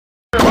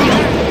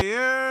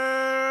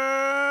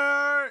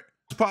Yeah,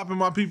 popping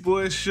my people,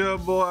 it's your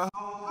boy.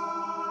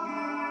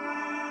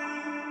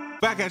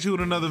 Back at you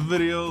with another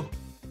video.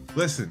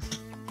 Listen,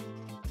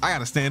 I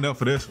gotta stand up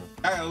for this one.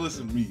 I gotta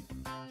listen to me.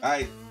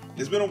 Alright,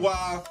 it's been a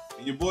while,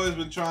 and your boy's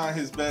been trying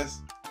his best.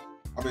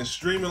 I've been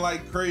streaming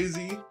like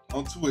crazy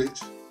on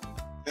Twitch.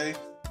 Okay, if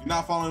you're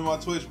not following me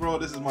on Twitch, bro,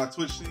 this is my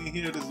Twitch scene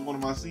here. This is one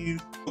of my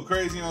scenes. Go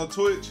crazy on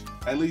Twitch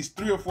at least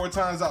 3 or 4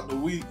 times out the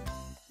week.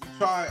 We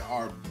try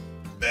our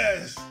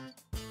best.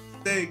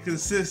 Stay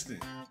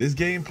consistent. This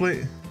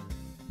gameplay.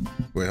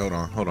 Wait, hold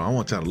on. I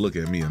want y'all to look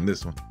at me on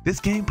this one.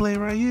 This gameplay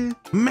right here,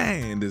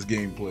 man, this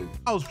gameplay.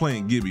 I was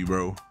playing Gibby,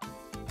 bro,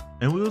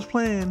 and we was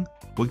playing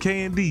with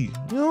K&D.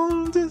 You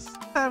know, just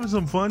having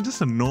some fun,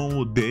 just a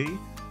normal day.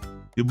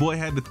 Your boy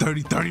had the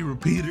 30-30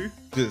 repeater,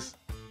 just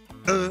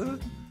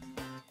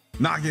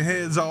knocking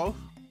heads off,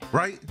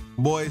 right?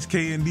 Boys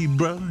K&D,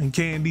 bro, and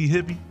K&D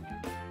hippie.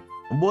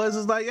 And boys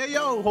is like, hey,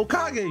 yo,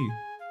 Hokvge. They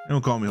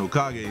don't call me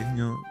Hokvge, you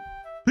know.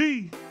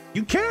 P,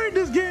 you carried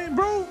this game,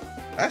 bro.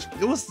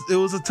 It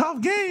was a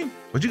tough game,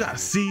 but you gotta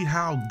see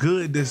how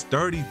good this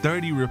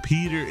 30-30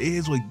 repeater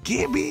is with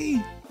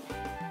Gibby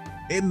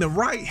in the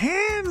right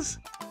hands.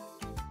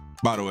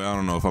 By the way, I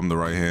don't know if I'm the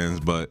right hands,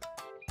 but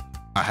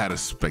I had a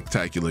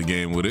spectacular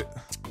game with it.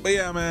 But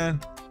yeah, man,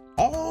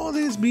 all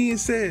this being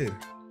said,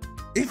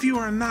 if you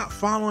are not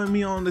following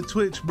me on the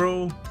Twitch,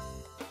 bro,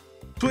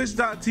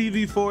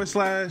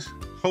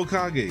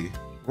 twitch.tv/Hokvge,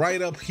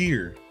 right up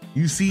here.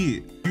 You see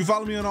it. You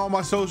follow me on all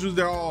my socials,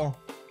 they're all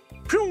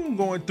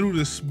going through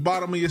the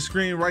bottom of your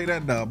screen, right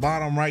at the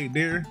bottom right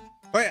there.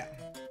 Oh yeah,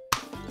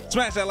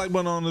 smash that like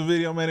button on the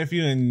video, man, if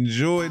you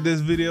enjoyed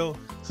this video.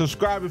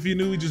 Subscribe if you're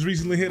new. We just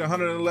recently hit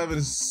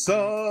 111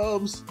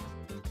 subs.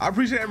 I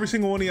appreciate every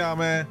single one of y'all,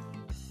 man.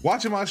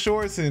 Watching my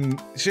shorts and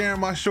sharing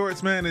my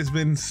shorts, man, it's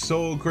been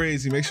so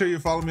crazy. Make sure you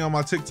follow me on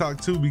my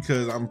TikTok too,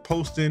 because I'm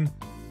posting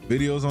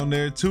videos on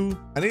there too.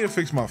 I need to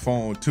fix my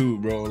phone too,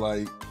 bro.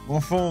 Like, my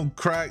phone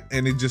cracked,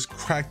 and it just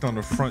cracked on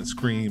the front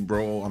screen,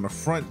 bro. On the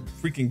front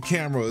freaking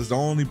camera is the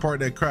only part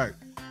that cracked.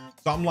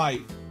 So I'm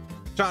like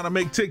trying to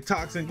make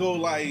TikToks and go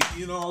like,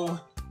 you know,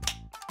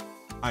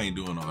 I ain't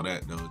doing all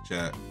that though,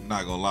 chat. I'm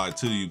not gonna lie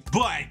to you,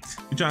 but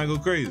you're trying to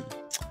go crazy.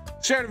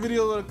 Share the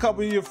video with a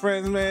couple of your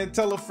friends, man.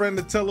 Tell a friend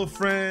to tell a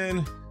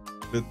friend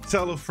to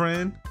tell a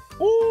friend.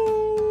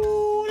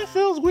 Ooh, it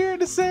feels weird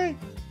to say.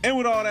 And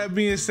with all that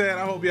being said,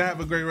 I hope y'all have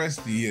a great rest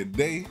of your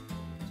day,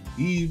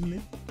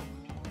 evening,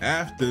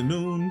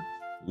 afternoon,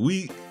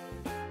 week,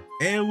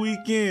 and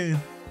weekend.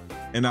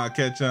 And I'll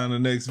catch you on the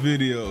next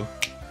video.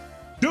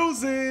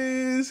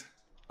 Deuces!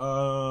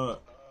 I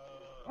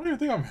don't even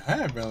think I've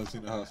had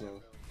balancing the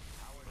household.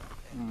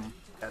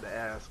 Had to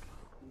ask.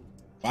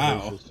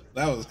 Wow,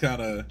 that was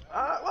kind of...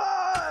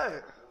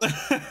 What?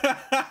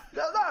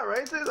 That's not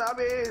racist. I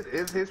mean,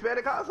 it's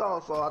Hispanic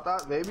household, so I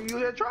thought maybe you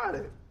had tried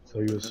it. So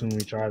you assume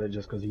we tried it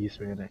just because he's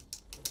Hispanic?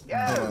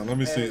 Yeah. Hold on, let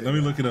me see. Let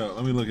me look it up.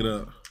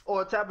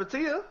 Or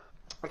tapatilla.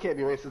 I can't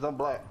be racist. I'm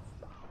black.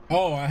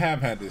 Oh, I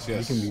have had this.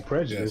 Yes. You can be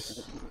prejudiced.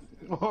 Yes.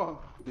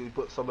 You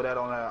put some of that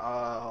on that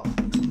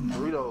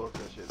Doritos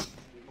and shit.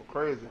 Go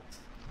crazy.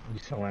 You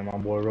sound like my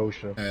boy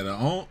Rosha. Hey,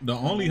 the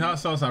only hot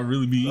sauce I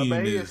really be eating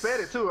man, is... He's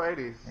Hispanic too, ain't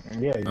he?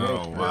 Yeah. He's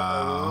oh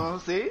wow.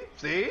 See.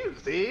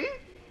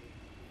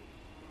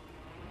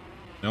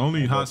 The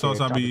only hot Okay,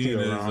 sauce I be eating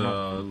is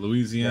Tapatilla,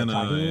 Louisiana.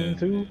 Tahini And...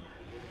 too?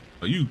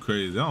 Oh, you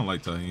crazy? I don't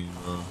like tahini,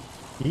 bro.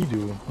 He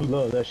do. He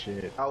love that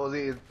shit. I was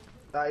eating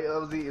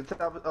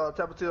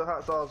tapatilla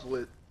hot sauce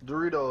with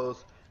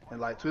Doritos in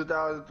like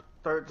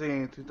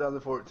 2013,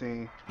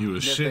 2014. You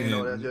was Next thing shitting.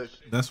 you know,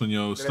 that's when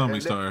your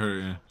stomach started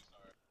hurting.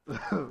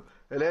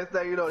 And next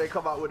thing you know, they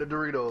come out with the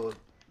Doritos.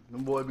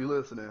 Them boy be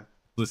listening.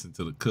 Listen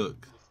to the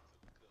cook.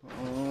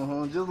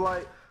 Just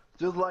like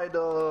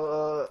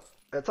the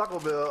at Taco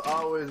Bell,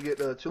 I always get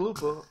the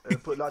chalupa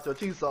and put nacho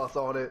cheese sauce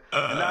on it.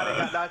 And now they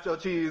got nacho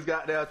cheese,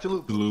 got their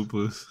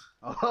chalupas.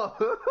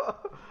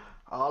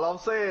 All I'm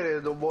saying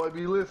is the boy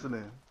be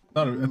listening.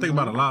 I think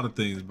about a lot of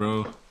things,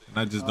 bro. And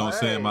I just don't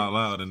say them out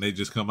loud, and they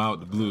just come out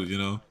the blue, you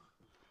know?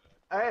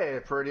 Hey,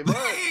 pretty much.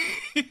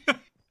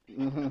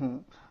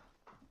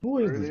 Who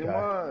is this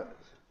guy? Much.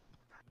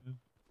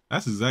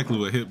 That's exactly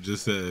what Hip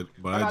just said,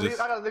 but I got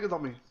niggas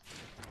on me.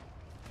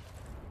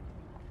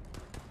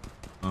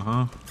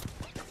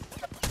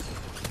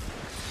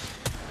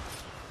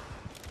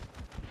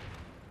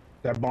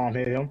 That bomb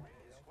hit him.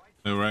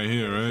 They're right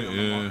here, right?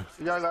 Yeah.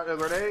 Y'all got the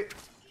grenade?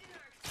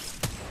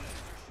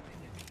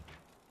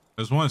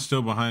 There's one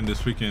still behind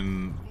this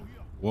freaking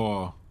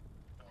wall.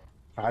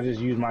 I just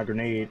used my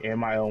grenade and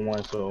my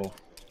L1, so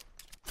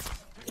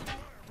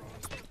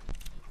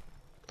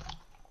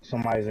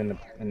somebody's in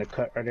the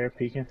cut right there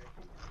peeking.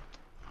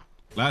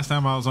 Last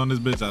time I was on this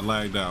bitch, I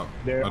lagged out.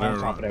 They're on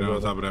top of that building.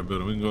 On top of that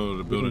building. We can go to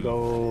the building. We can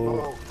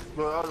go.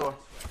 Oh,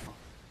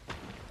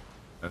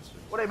 That's it.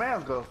 where they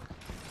mans go?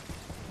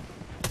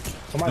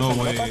 Somebody's No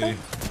coming way. up, I think?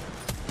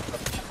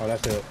 Oh,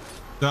 that's it.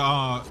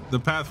 The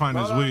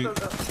Pathfinder's weak.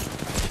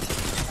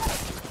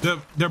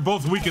 They're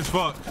both weak as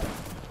fuck.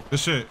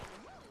 This shit.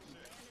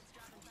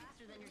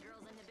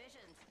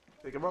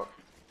 Pick him up.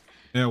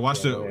 Yeah,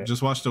 watch Yeah, the.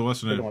 Just watch the.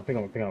 What's the Pick name? him up, pick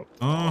him up, pick him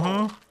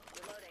up.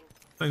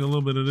 Take a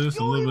little bit of this,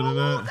 a little bit of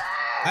that.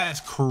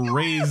 That's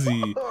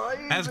crazy.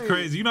 That's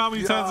crazy. You know how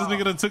many times this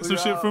nigga done took some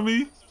shit from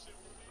me?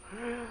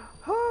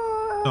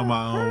 Come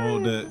on, I don't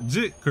want that.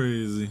 Jit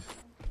crazy.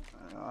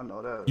 I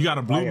know that. You got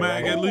a blue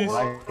mag at least?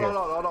 Hold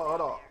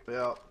on.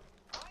 Yeah.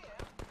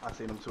 I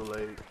seen him too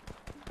late.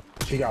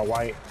 She got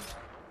white.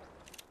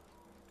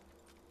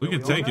 We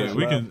can take it.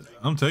 We can.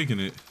 I'm taking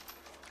it.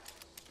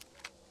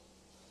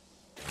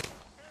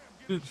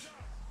 Bitch.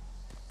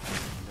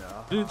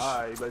 Yeah.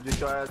 Alright, you better get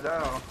your ass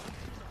down.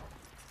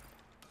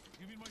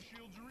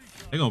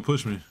 They gonna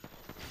push me.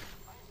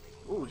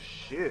 Oh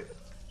shit.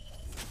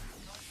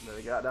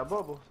 They got that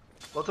bubble.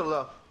 Go to the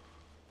left.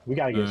 We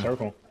gotta get a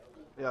circle.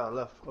 Yeah,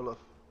 left. Go left.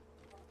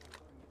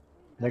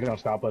 They're gonna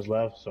stop us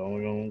left, so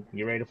we're gonna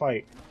get ready to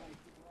fight.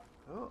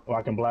 Oh. Or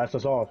I can blast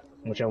us off,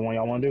 whichever one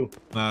y'all wanna do.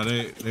 Nah,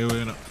 they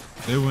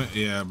went.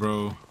 Yeah,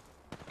 bro.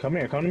 Come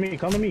here, come to me,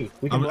 come to me.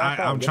 We can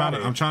blast I'm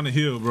trying to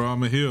heal, bro.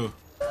 I'm a heal.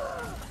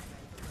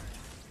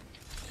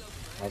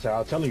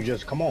 I'll tell you,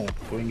 just come on, so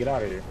we can get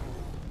out of here.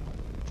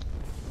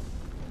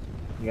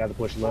 You got to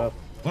push left.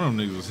 One of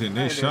them niggas was hitting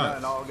their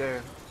shots.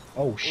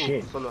 Oh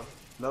shit! So look,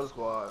 another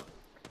squad.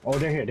 Oh,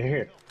 they're here, they're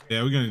here.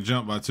 Yeah, we're gonna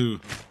jump by 2.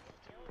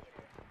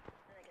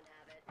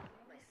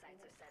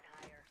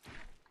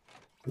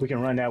 We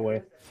can run that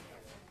way.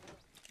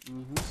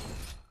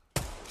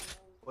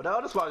 Well, the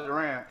other squad just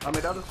ran. I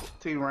mean, the other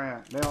team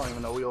ran. They don't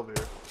even know we over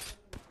here.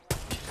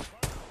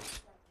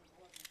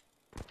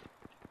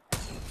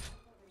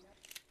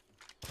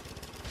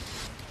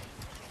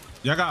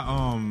 Y'all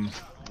got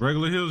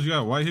regular heals? You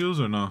got white heals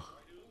or no?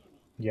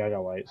 Yeah, I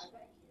got whites.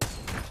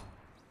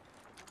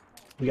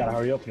 We gotta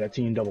hurry up for that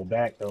team double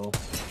back though.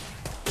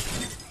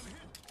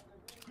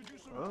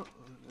 Oh,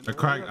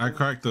 I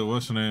cracked the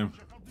what's the name?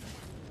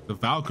 The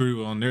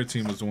Valkyrie on their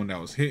team was the one that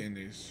was hitting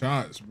these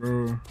shots,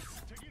 bro.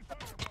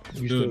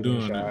 You Still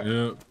doing it,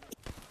 yep.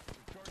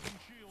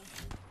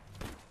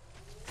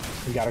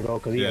 We gotta go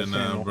because he has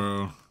nah,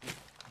 bro.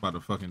 About to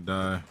fucking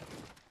die.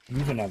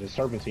 You been at the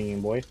serpentine,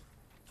 boy.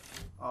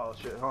 oh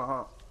shit,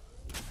 huh?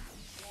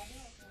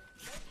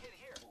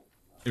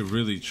 They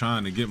really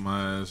trying to get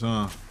my ass,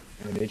 huh?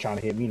 And they trying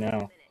to hit me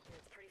now.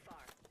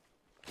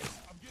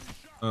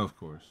 Of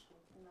course.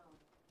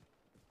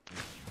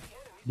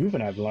 You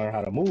finna have to learn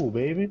how to move,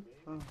 baby.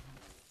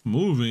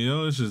 Moving,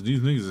 yo. It's just these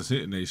niggas is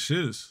hitting their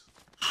shits.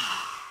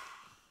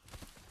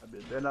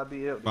 Better not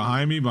be it.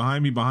 Behind me.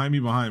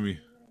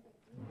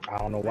 I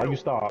don't know why you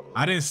stopped.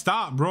 I didn't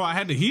stop, bro. I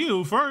had to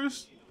heal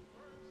first.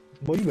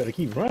 Boy, you better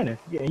keep running.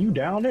 Yeah, you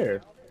down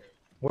there.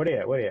 Where they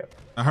at? Where they at?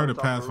 I heard a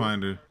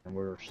Pathfinder. And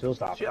we're still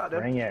stopping. She out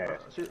there. Bring your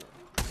ass.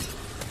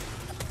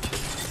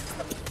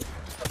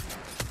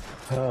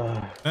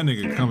 That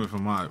nigga coming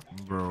from my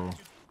bro.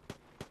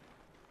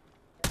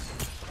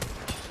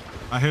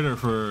 I hit her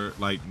for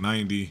like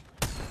 90.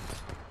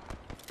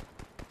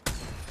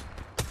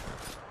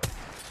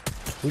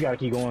 We gotta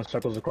keep going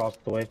circles across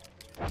the way.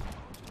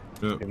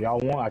 Yep. If y'all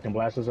want, I can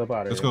blast us up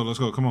out of here. Let's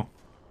go, come on.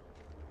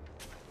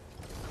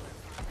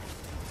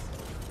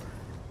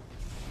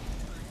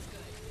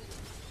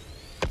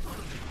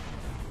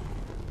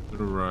 To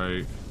the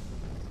right.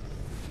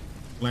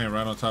 Laying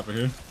right on top of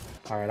here.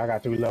 Alright, I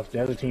got 3 left.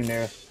 The other team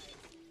there.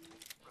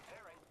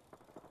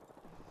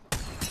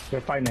 They're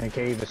fighting in a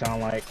cave, it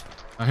sound like.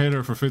 I hit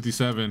her for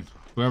 57.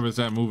 Whoever's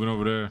that moving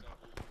over there.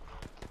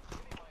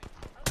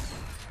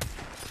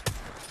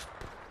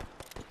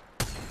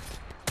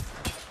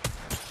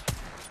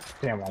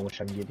 Damn, I wish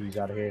I could get these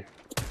out of here.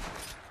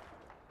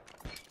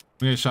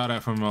 We get shot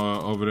at from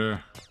over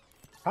there.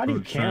 How do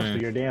you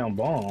cancel your damn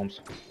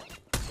bombs?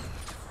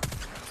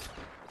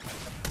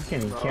 You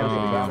can't even cancel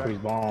the Valkyrie's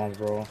bombs,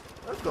 bro.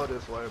 Let's go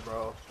this way,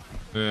 bro.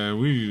 Yeah,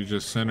 we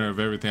just center of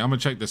everything. I'm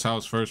gonna check this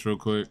house first real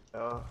quick.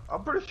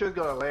 I'm pretty sure it's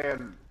gonna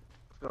land.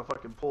 It's gonna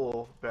fucking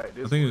pull back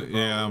this I think, way,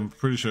 yeah, I'm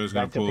pretty sure it's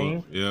gonna Back to pull.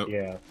 ping? Yep.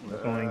 Yeah,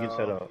 let's go and get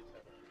set up.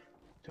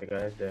 Take our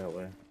ass that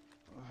way.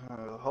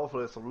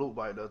 Hopefully there's some loot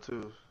by there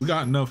too. We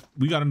got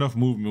enough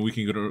movement. We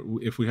can get.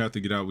 If we have to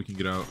get out, we can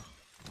get out.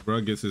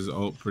 Bro gets his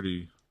ult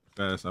pretty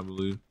fast, I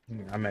believe.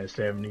 I'm at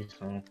 70,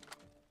 so.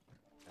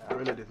 I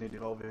really just need to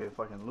go over here and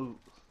fucking loot.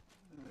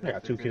 I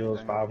got 2 kills,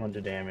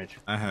 500 damage.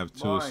 I have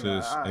 2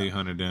 assists,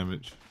 800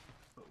 damage.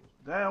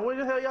 Damn, where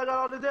the hell y'all got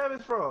all the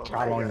damage from?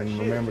 I don't even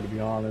remember, to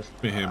be honest.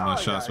 Been hitting my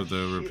shots with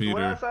the repeater.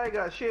 When I say I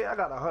got shit, I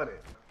got 100.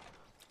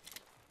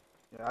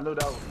 Yeah, I knew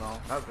that was gone.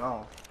 That's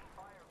gone.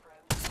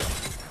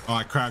 Oh,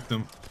 I cracked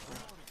him.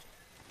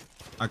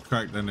 I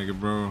cracked that nigga,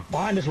 bro.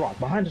 Behind this rock,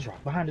 behind this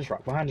rock, behind this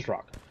rock, behind this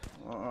rock.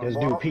 There's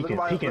dude peeking,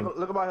 peeking.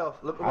 Look at my health.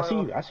 Look at my I see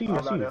you, I see you,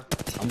 I see you.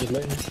 I'm just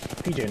letting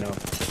PJ know.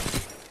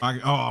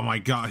 Oh my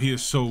god, he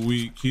is so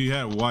weak. He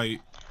had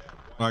white.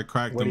 I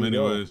cracked him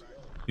anyways.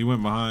 He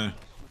went behind.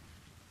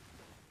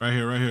 Right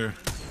here, right here.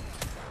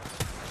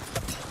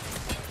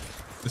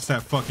 It's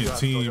that fucking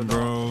team,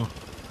 bro.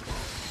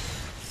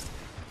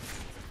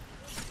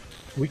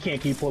 We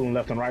can't keep pulling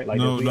left and right like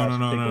no, this.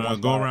 No.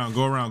 Go around.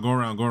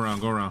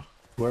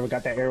 Whoever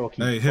got that arrow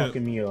keep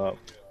fucking me up.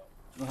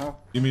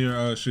 Give me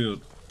your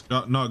shield.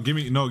 No, give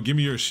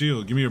me your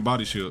shield. Give me your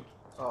body shield.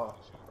 Oh,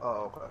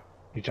 okay.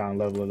 You trying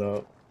to level it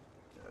up?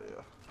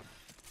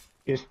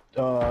 Yeah. It's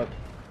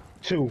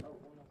 2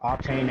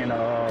 octane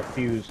and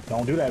fuse.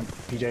 Don't do that,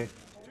 PJ.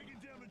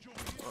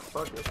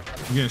 Fuck it.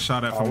 I'm getting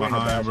shot at from we're in a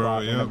bad behind, bro.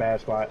 spot, we're in a Yeah.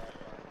 bad spot.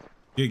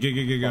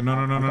 Get. No.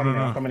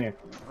 I'm coming in.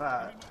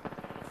 Alright.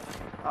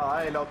 Oh,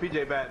 I ain't know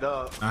PJ backed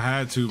up. I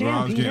had to, bro. Damn,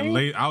 I was getting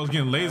PJ. I was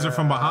getting laser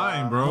from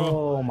behind, bro.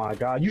 Oh my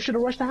god, you should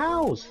have rushed the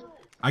house.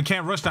 I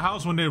can't rush the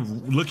house when they're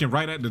looking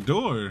right at the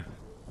door.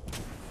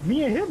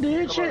 Me and him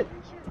did shit.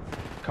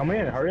 Come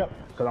in, hurry up,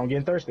 cause I'm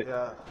getting thirsty.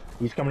 Yeah.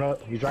 He's coming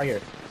up. He's right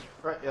here.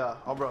 Right, yeah.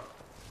 Oh, bro.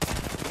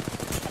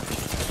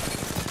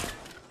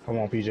 Come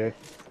on, PJ.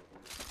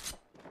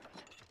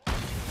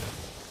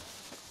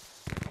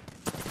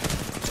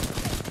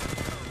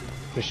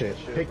 Good shit.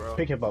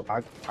 Pick him up.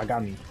 I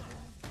got me.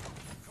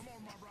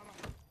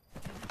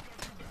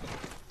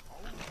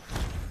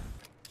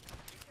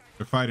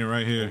 They're fighting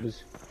right here.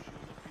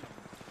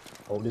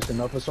 Hold this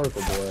enough a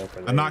circle, boy.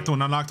 I knocked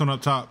one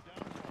up top.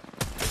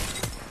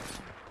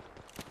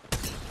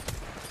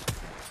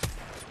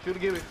 Shoot a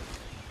Gibby.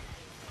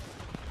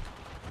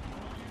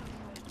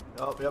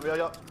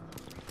 Yup.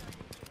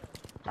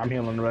 I'm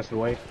healing the rest of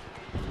the way.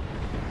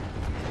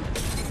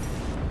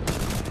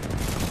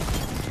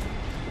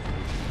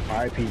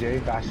 Alright,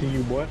 PJ. I see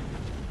you, boy.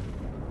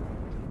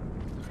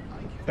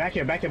 Back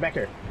here.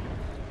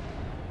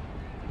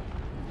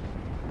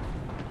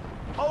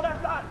 Oh,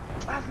 that's not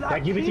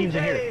That Gibby team's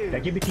in here.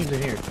 That Gibby team's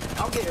in here.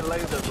 I'm getting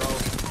laser, bro.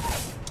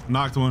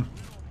 Knocked one.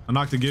 I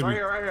knocked the Gibby. Right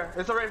here.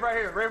 It's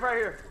right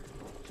here.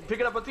 Pick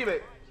it up a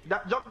teammate.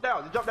 Jump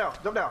down.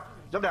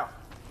 Jump.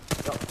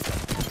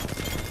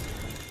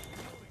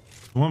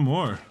 One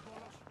more.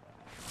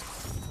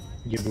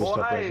 Gibby Boy, was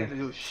stuck I right ain't there.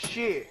 do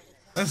shit.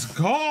 Let's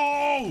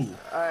go.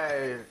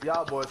 Hey,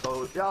 y'all boys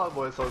so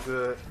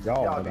good.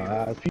 Y'all,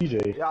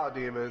 PJ. Y'all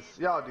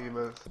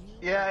demons.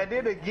 Yeah, and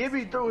then the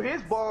Gibby threw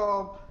his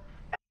bomb.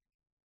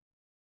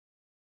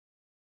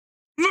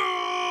 No.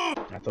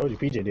 I told you,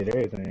 PJ did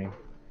everything.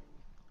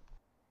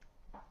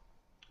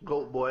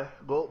 Goat boy.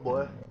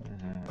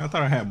 I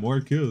thought I had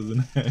more kills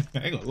than that. I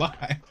ain't gonna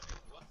lie.